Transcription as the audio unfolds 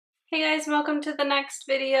Hey guys, welcome to the next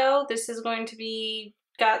video. This is going to be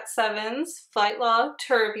Got7's flight log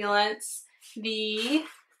Turbulence, the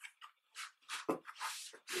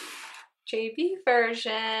JB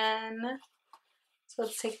version. So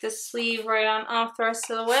let's take this sleeve right on off the rest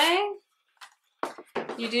of the way.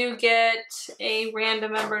 You do get a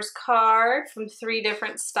random members card from 3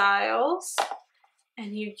 different styles.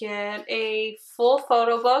 And you get a full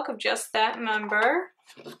photo book of just that member.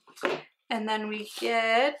 And then we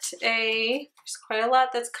get there's quite a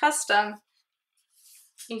lot that's custom.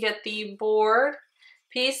 You get the board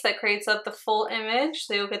piece that creates up the full image.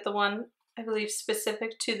 So you'll get the one, I believe,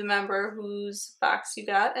 specific to the member whose box you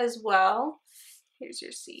got as well. Here's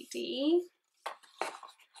your CD.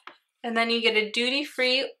 And then you get a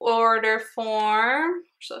duty-free order form,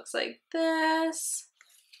 which looks like this.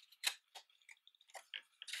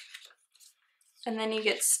 And then you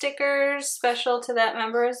get stickers special to that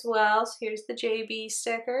member as well. So here's the JB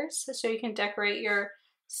stickers, so you can decorate your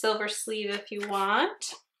silver sleeve if you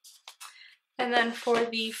want. And then for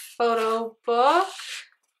the photo book,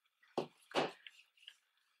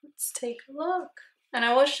 let's take a look. And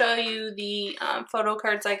I will show you the photo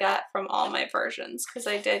cards I got from all my versions, because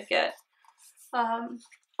I did get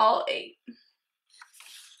all 8.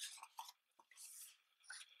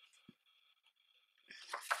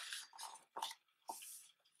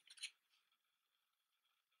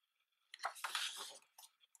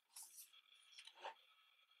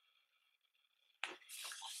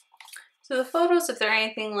 So the photos, if they're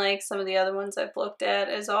anything like some of the other ones I've looked at,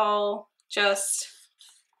 is all just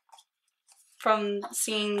from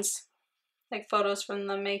scenes, like photos from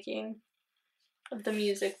the making of the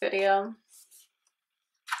music video.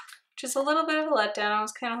 Which is a little bit of a letdown. I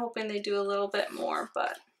was kind of hoping they do a little bit more,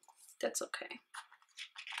 but that's okay.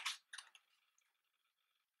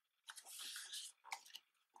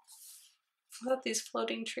 I thought these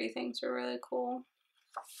floating tree things were really cool.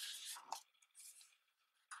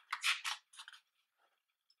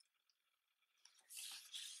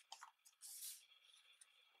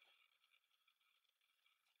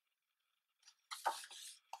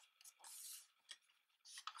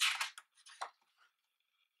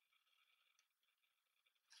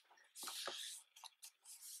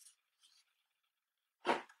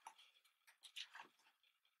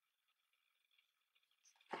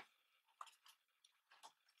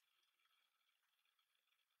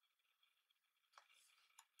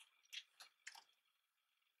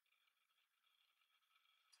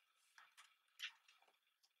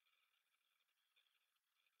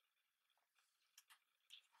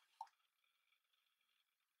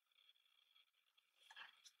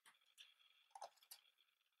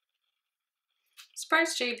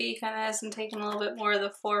 Surprised JB kind of hasn't taken a little bit more of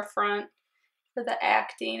the forefront for the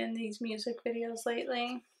acting in these music videos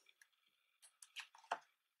lately.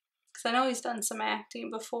 Because I know he's done some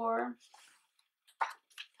acting before.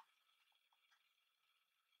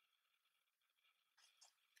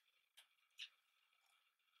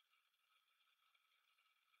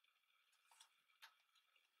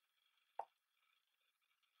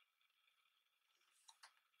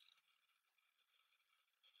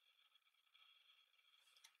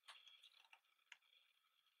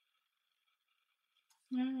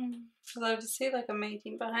 I'd love to see like a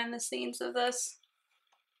making behind the scenes of this.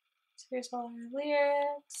 So here's all our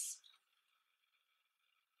lyrics.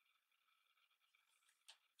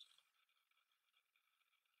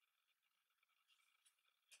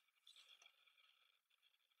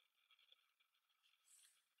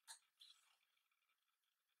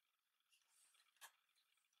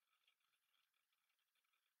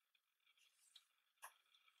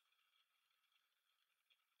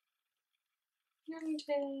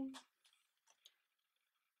 Mayday.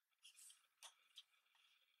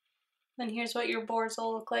 Then here's what your boards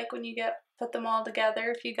will look like when you put them all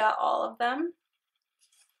together, if you got all of them.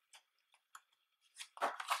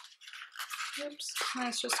 Oops,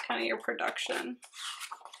 that's just kind of your production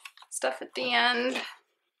stuff at the end.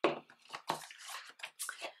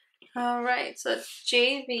 Alright, so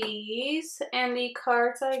JV's, and the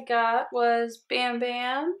cards I got was Bam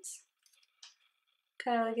Bam's,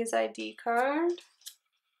 kind of like his ID card.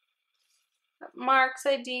 Mark's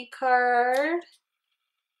ID card.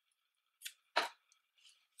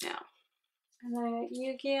 Yeah. And then I got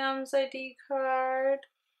Yugiam's ID card.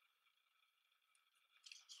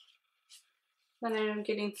 Then I'm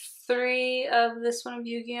getting 3 of this one of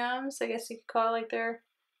Yugiam's. I guess you could call it like their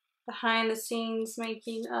behind the scenes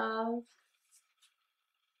making of.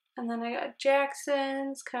 And then I got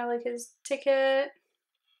Jackson's, kind of like his ticket.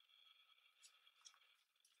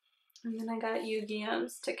 And then I got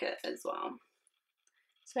Yugiam's ticket as well.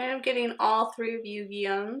 So I am getting all 3 of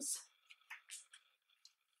Yu-Gi-Ohs.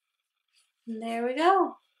 And there we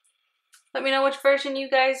go. Let me know which version you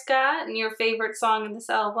guys got and your favorite song in this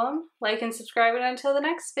album. Like and subscribe, and until the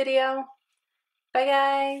next video. Bye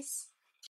guys.